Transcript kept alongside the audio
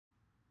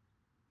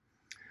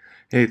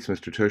Hey, it's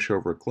Mr. Tush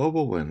over at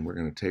Global, and we're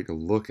going to take a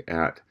look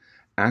at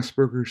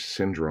Asperger's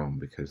syndrome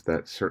because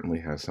that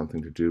certainly has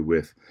something to do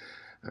with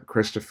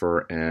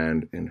Christopher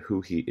and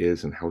who he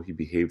is and how he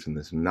behaves in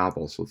this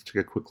novel. So let's take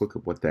a quick look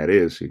at what that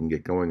is so you can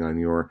get going on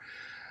your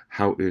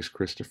How is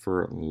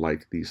Christopher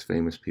Like These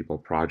Famous People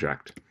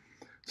project.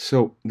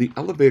 So the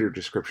elevator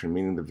description,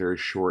 meaning the very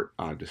short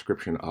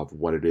description of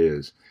what it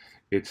is,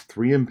 it's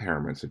three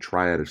impairments. A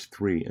triad is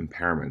three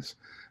impairments.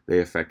 They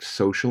affect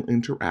social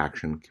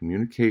interaction,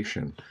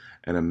 communication,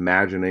 and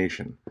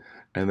imagination.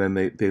 And then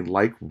they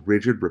like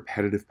rigid,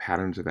 repetitive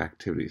patterns of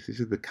activities. These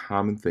are the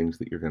common things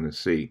that you're going to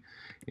see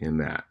in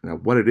that. Now,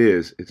 what it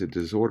is, it's a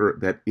disorder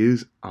that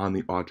is on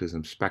the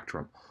autism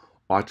spectrum.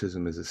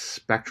 Autism is a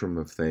spectrum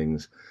of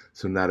things,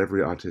 so not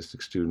every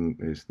autistic student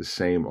is the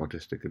same,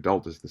 autistic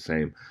adult is the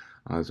same.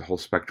 There's a whole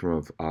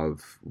spectrum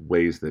of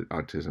ways that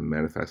autism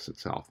manifests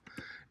itself.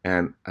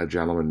 And a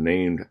gentleman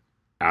named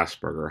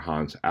Asperger,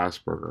 Hans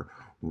Asperger,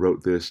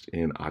 wrote this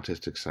in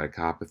Autistic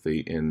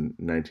Psychopathy in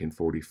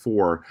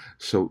 1944.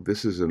 So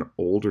this is an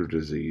older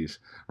disease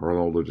or an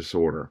older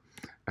disorder.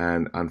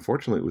 And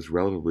unfortunately, it was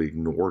relatively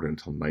ignored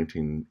until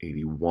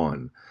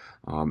 1981.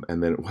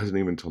 And then it wasn't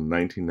even until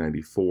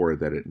 1994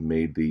 that it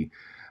made the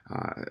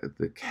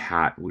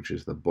CAT, which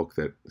is the book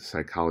that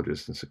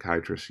psychologists and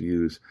psychiatrists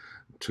use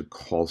to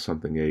call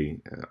something a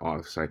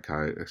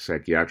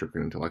psychiatric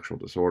and intellectual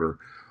disorder.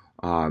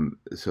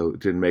 So it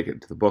didn't make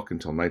it to the book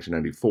until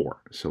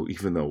 1994. So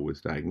even though it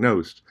was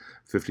diagnosed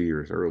 50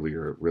 years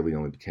earlier, it really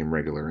only became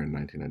regular in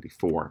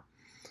 1994.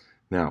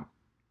 Now,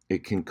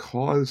 it can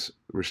cause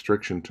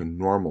restriction to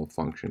normal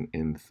function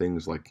in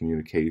things like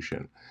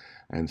communication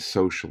and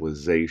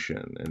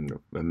socialization and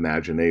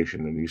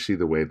imagination. And you see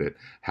the way that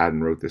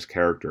Haddon wrote this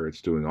character,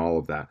 it's doing all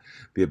of that.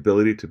 The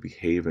ability to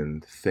behave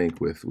and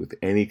think with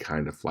any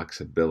kind of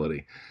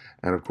flexibility.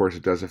 And of course,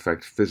 it does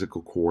affect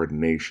physical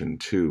coordination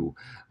too.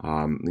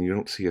 You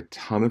don't see a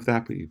ton of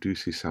that, but you do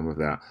see some of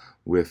that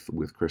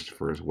with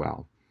Christopher as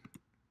well.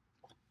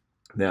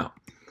 Now,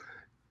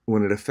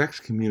 when it affects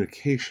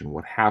communication,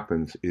 what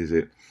happens is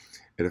it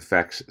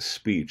affects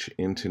speech,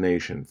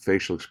 intonation,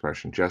 facial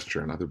expression, gesture,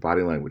 and other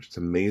body language. It's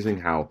amazing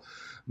how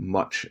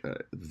much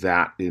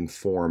that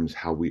informs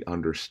how we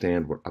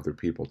understand what other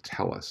people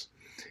tell us.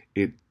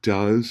 It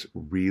does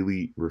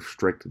really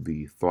restrict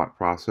the thought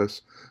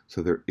process,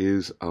 so there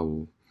is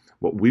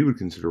what we would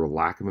consider a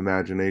lack of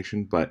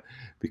imagination, but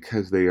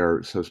because they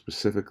are so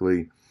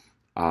specifically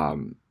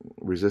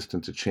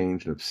resistant to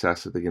change and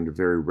obsessive, they get into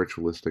very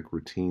ritualistic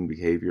routine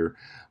behavior.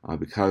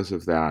 Because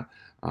of that,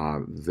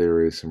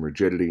 there is some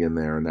rigidity in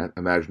there, and that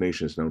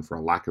imagination is known for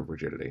a lack of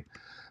rigidity.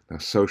 Now,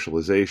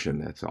 socialization,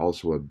 that's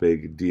also a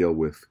big deal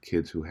with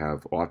kids who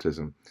have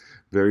autism.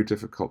 Very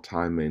difficult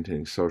time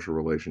maintaining social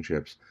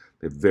relationships.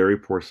 They have very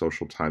poor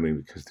social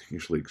timing because they're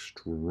usually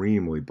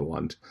extremely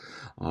blunt,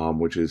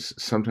 which is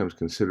sometimes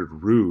considered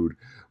rude,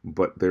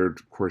 but they're,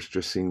 of course,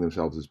 just seeing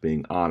themselves as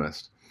being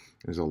honest.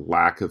 There's a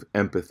lack of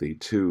empathy,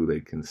 too. They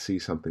can see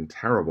something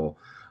terrible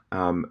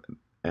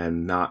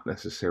and not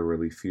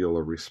necessarily feel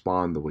or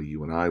respond the way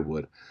you and I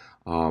would.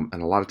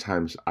 And a lot of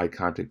times eye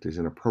contact is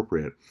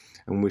inappropriate.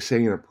 And when we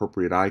say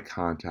inappropriate eye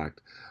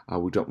contact,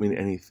 we don't mean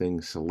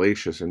anything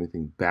salacious,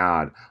 anything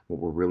bad. What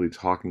we're really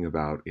talking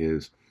about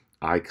is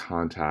eye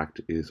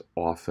contact is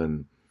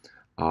often,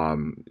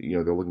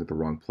 they're looking at the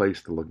wrong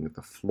place, they're looking at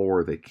the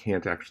floor, they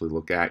can't actually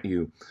look at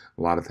you.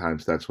 A lot of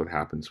times that's what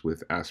happens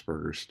with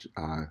Asperger's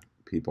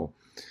people.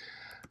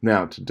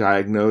 Now, to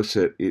diagnose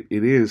it, it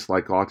is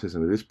like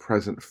autism. It is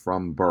present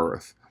from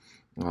birth,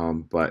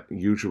 but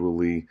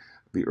usually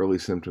the early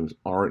symptoms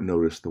aren't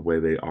noticed the way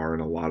they are in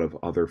a lot of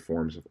other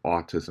forms of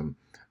autism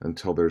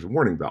until there's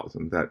warning bells.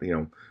 And that,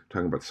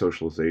 talking about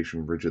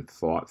socialization, rigid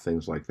thought,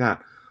 things like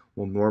that.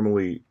 Well,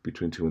 normally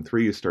between 2 and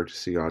 3, you start to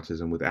see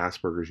autism. With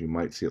Asperger's, you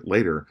might see it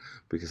later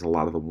because a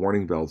lot of the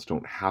warning bells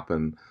don't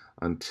happen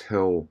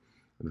until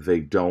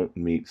they don't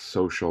meet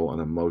social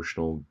and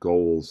emotional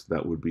goals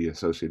that would be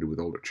associated with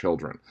older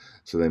children.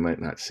 So they might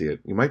not see it.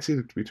 You might see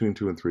it between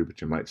 2 and 3,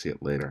 but you might see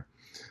it later.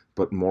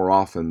 But more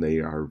often they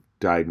are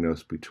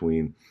diagnosed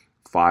between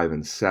 5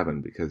 and 7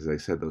 because, as I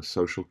said, those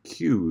social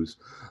cues,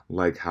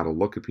 like how to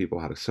look at people,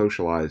 how to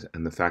socialize,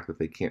 and the fact that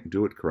they can't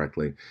do it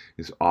correctly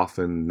is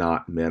often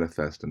not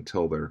manifest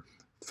until they're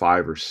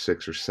 5 or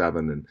 6 or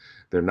 7, and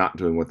they're not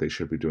doing what they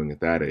should be doing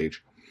at that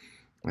age.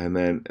 And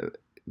then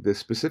the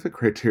specific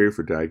criteria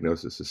for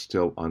diagnosis is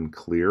still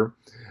unclear.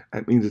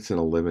 That means it's an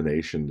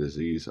elimination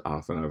disease.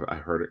 Often I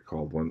heard it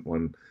called,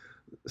 one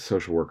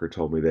social worker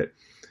told me that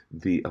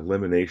the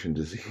elimination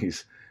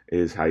disease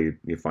is how you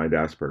find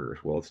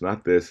Asperger's. Well, it's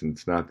not this, and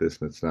it's not this,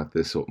 and it's not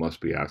this, so it must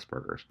be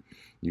Asperger's.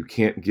 You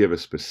can't give a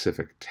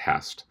specific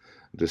test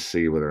to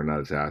see whether or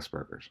not it's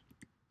Asperger's.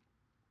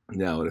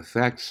 Now, it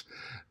affects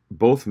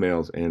both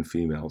males and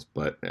females,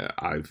 but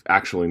I've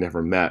actually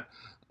never met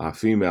a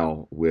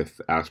female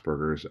with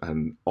Asperger's,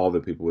 and all the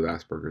people with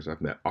Asperger's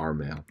I've met are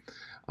male.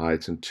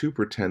 It's in 2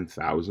 per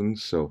 10,000,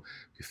 so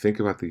if you think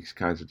about these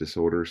kinds of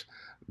disorders,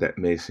 that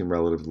may seem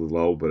relatively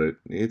low, but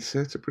it's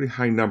a pretty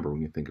high number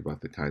when you think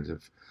about the kinds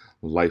of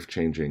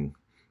life-changing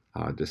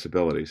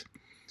disabilities.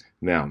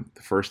 Now,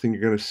 the first thing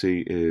you're going to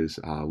see is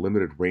a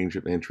limited range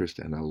of interest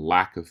and a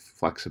lack of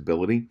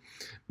flexibility,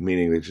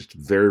 meaning they're just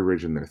very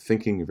rigid in their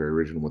thinking, very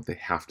rigid in what they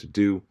have to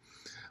do.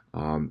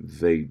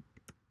 They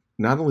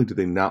not only do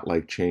they not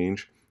like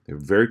change, they're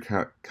very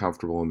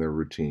comfortable in their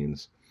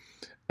routines.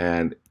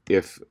 And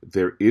if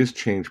there is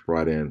change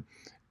brought in,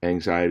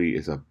 anxiety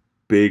is a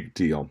big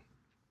deal.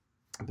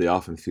 They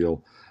often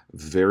feel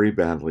very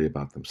badly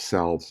about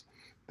themselves.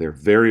 They're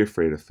very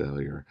afraid of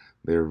failure.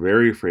 They're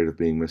very afraid of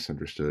being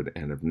misunderstood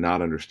and of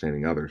not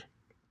understanding others,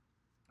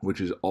 which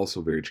is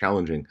also very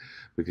challenging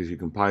because you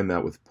combine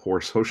that with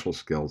poor social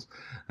skills,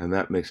 and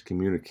that makes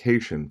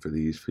communication for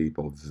these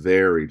people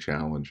very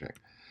challenging.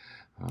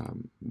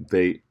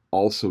 They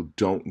also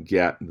don't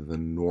get the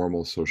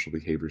normal social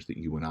behaviors that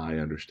you and I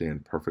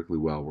understand perfectly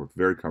well. We're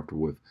very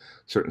comfortable with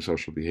certain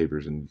social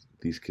behaviors, and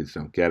these kids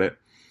don't get it.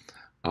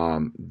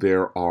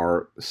 There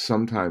are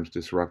sometimes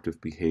disruptive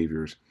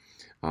behaviors.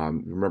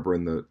 Remember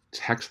in the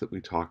text that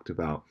we talked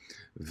about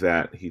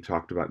that he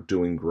talked about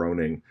doing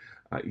groaning,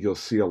 you'll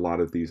see a lot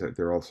of these.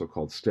 They're also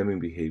called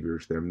stimming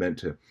behaviors. They're meant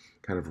to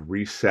kind of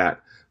reset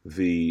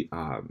the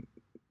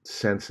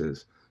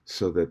senses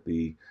so that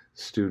the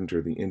student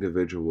or the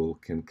individual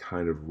can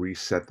kind of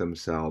reset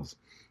themselves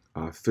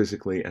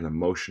physically and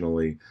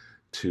emotionally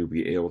to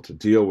be able to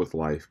deal with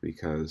life,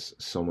 because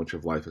so much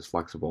of life is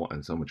flexible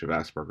and so much of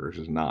Asperger's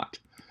is not.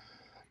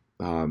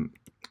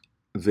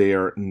 They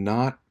are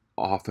not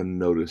often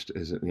noticed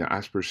as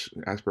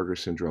Asperger's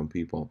syndrome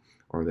people,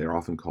 or they're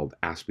often called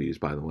Aspies,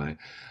 by the way.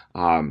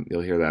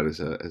 You'll hear that as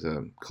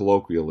a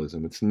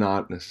colloquialism. It's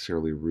not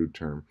necessarily a rude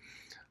term,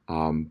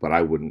 but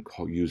I wouldn't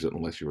use it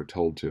unless you were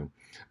told to.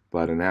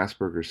 But an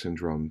Asperger's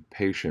syndrome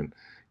patient,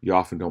 you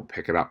often don't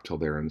pick it up till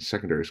they're in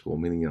secondary school,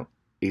 meaning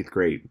 8th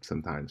grade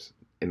sometimes.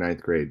 In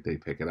 9th grade, they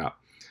pick it up.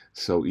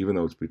 So even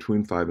though it's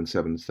between 5 and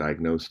 7 it's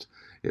diagnosed,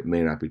 it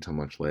may not be till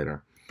much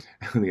later.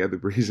 And the other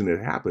reason it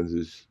happens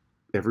is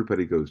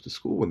everybody goes to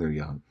school when they're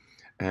young.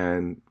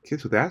 And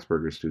kids with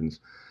Asperger's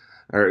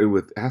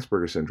with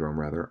Asperger's syndrome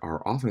rather,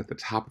 are often at the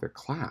top of their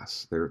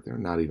class. They're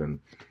not even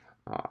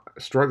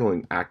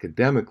struggling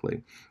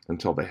academically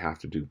until they have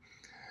to do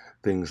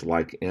things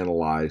like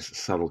analyze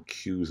subtle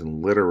cues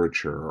in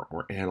literature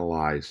or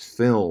analyze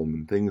film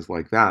and things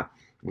like that,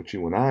 which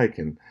you and I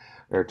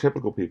or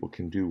typical people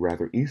can do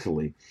rather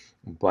easily.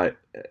 But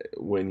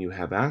when you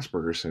have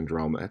Asperger's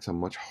syndrome, that's a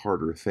much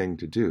harder thing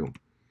to do.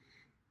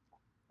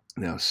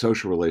 Now,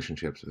 social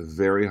relationships,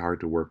 very hard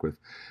to work with,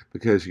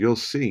 because you'll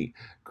see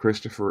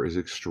Christopher is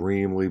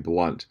extremely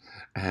blunt,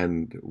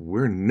 and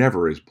we're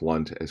never as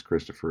blunt as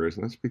Christopher is,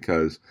 and that's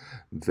because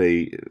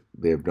they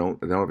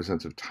don't have a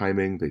sense of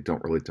timing, they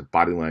don't relate to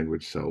body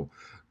language, so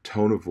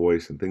tone of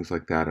voice and things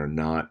like that are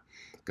not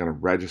going to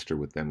register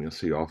with them. You'll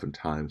see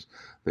oftentimes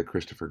that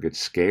Christopher gets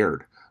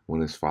scared when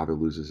his father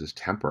loses his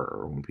temper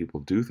or when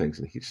people do things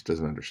and he just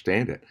doesn't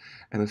understand it.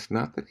 And it's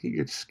not that he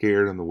gets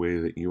scared in the way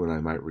that you and I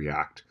might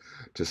react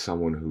to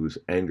someone whose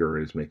anger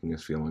is making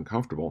us feel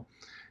uncomfortable.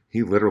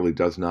 He literally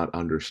does not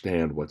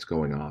understand what's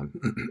going on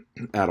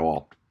at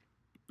all.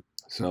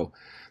 So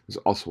there's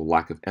also a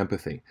lack of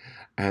empathy.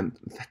 And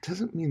that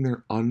doesn't mean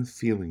they're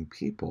unfeeling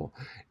people.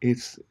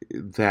 It's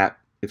that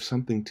if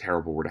something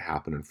terrible were to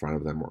happen in front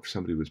of them, or if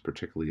somebody was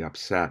particularly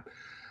upset,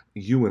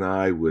 you and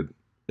I would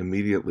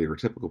immediately, or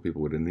typical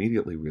people would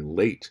immediately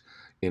relate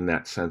in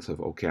that sense of,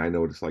 okay, I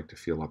know what it's like to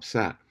feel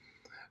upset.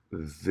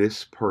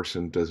 This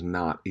person does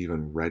not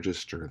even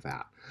register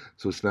that.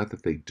 So it's not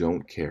that they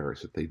don't care,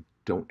 it's that they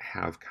don't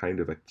have kind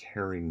of a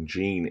caring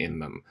gene in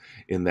them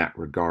in that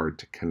regard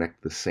to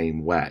connect the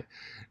same way.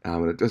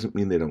 And it doesn't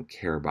mean they don't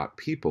care about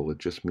people. It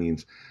just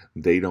means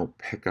they don't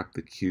pick up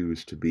the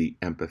cues to be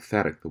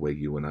empathetic the way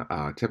you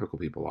and typical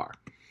people are.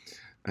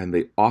 And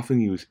they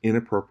often use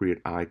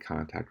inappropriate eye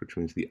contact, which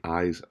means the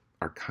eyes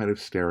are kind of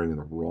staring in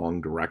the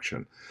wrong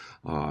direction.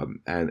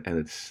 And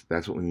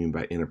that's what we mean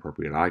by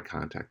inappropriate eye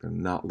contact. They're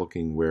not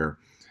looking where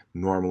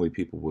normally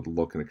people would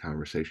look in a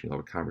conversation. You'll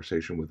have a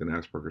conversation with an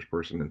Asperger's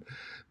person and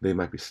they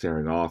might be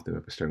staring off, they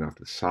might be staring off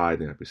to the side,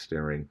 they might be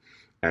staring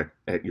at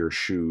your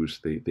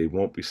shoes. They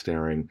won't be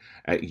staring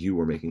at you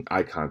or making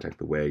eye contact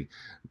the way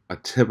a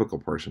typical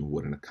person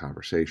would in a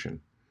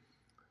conversation.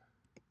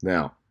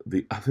 Now,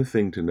 the other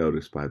thing to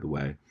notice, by the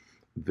way,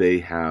 they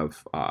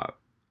have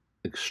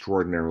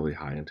extraordinarily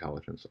high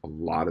intelligence. A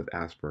lot of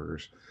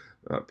Asperger's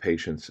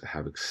patients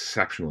have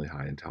exceptionally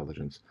high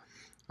intelligence,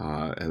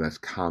 and that's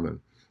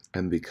common.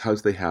 And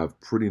because they have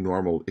pretty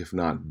normal, if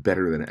not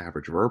better than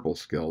average verbal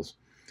skills,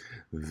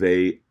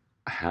 they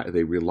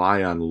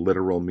rely on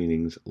literal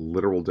meanings,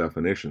 literal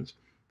definitions.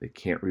 They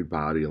can't read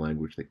body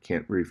language. They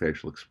can't read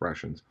facial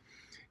expressions.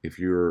 If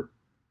you're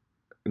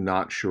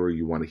not sure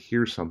you want to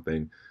hear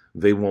something,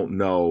 they won't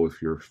know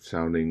if you're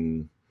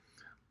sounding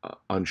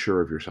unsure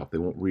of yourself. They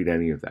won't read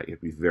any of that. You have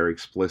to be very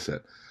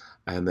explicit.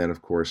 And then,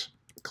 of course,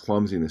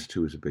 clumsiness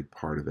too is a big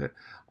part of it,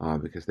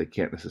 because they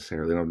don't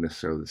have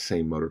necessarily the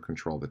same motor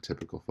control that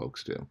typical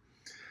folks do.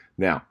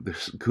 Now,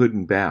 there's good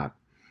and bad.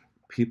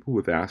 People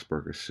with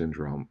Asperger's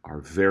syndrome are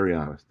very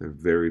honest. They're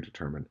very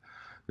determined.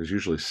 there's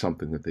usually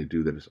something that they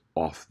do that is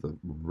off the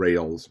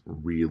rails,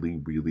 really,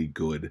 really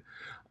good.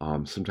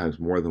 Sometimes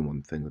more than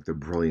one thing that they're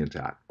brilliant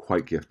at,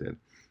 quite gifted.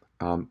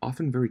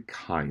 Often very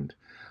kind.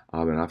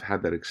 And I've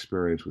had that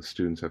experience with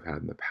students I've had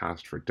in the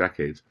past for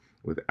decades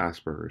with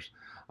Asperger's.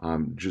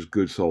 Just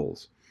good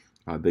souls.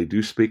 They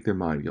do speak their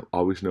mind. You'll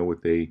always know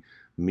what they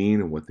mean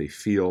and what they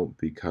feel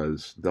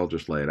because they'll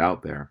just lay it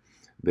out there.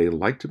 They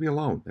like to be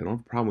alone. They don't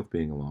have a problem with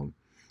being alone.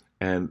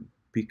 And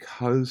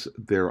because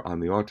they're on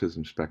the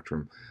autism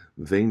spectrum,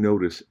 they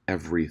notice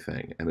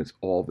everything and it's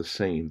all the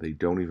same. They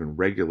don't even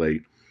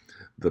regulate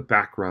the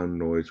background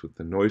noise with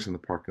the noise in the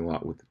parking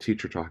lot, with the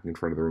teacher talking in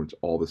front of the room. It's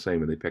all the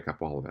same and they pick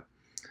up all of it.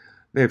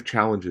 They have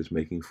challenges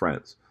making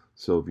friends.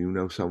 So if you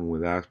know someone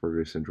with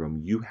Asperger's syndrome,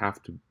 you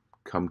have to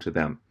come to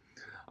them.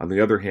 On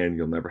the other hand,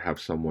 you'll never have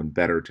someone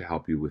better to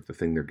help you with the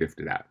thing they're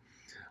gifted at.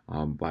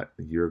 But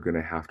you're going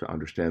to have to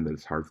understand that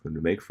it's hard for them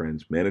to make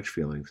friends, manage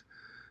feelings.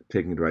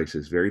 Taking advice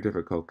is very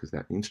difficult because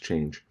that means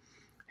change.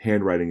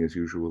 Handwriting is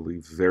usually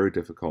very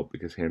difficult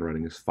because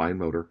handwriting is fine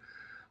motor.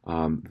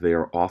 They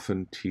are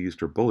often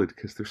teased or bullied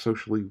because they're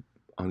socially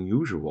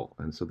unusual,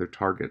 and so they're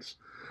targets.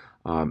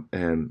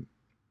 And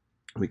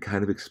we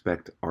kind of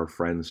expect our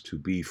friends to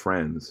be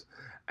friends,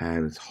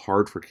 and it's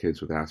hard for kids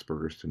with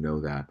Asperger's to know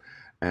that.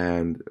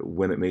 And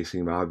when it may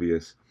seem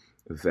obvious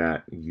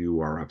that you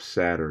are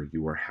upset or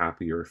you are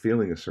happy or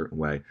feeling a certain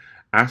way,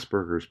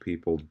 Asperger's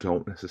people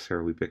don't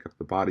necessarily pick up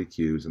the body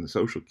cues and the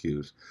social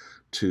cues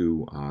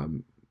to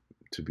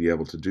be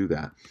able to do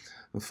that.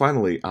 And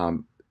finally,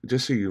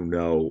 just so you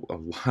know,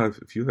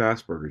 if you have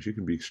Asperger's, you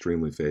can be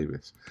extremely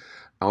famous.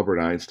 Albert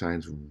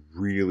Einstein's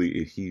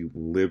he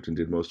lived and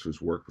did most of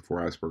his work before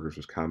Asperger's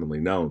was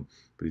commonly known,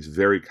 but he's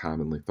very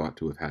commonly thought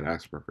to have had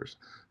Asperger's.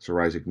 Sir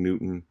Isaac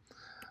Newton,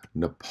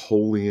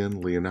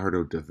 Napoleon,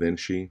 Leonardo da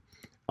Vinci,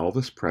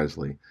 Elvis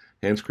Presley,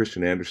 Hans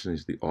Christian Andersen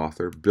is the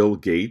author, Bill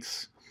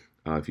Gates.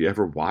 If you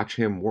ever watch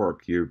him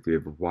work, if you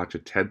ever watch a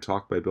TED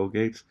Talk by Bill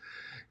Gates,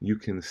 you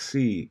can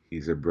see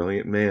he's a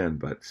brilliant man,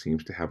 but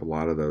seems to have a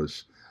lot of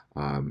those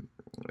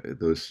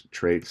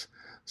traits.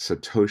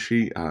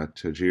 Satoshi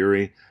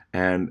Tajiri,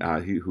 and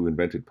who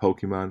invented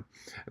Pokemon.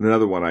 And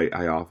another one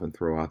I often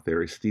throw out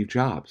there is Steve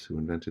Jobs, who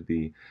invented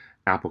the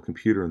Apple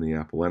computer and the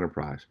Apple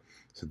enterprise.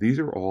 So these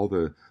are all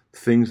the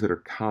things that are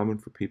common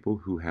for people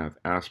who have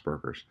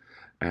Asperger's.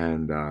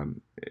 And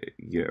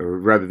or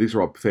rather, these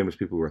are all famous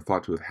people who are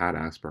thought to have had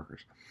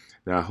Asperger's.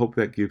 Now, I hope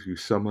that gives you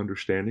some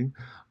understanding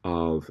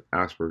of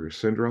Asperger's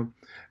syndrome,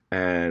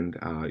 and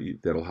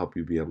that'll help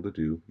you be able to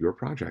do your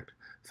project.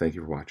 Thank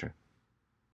you for watching.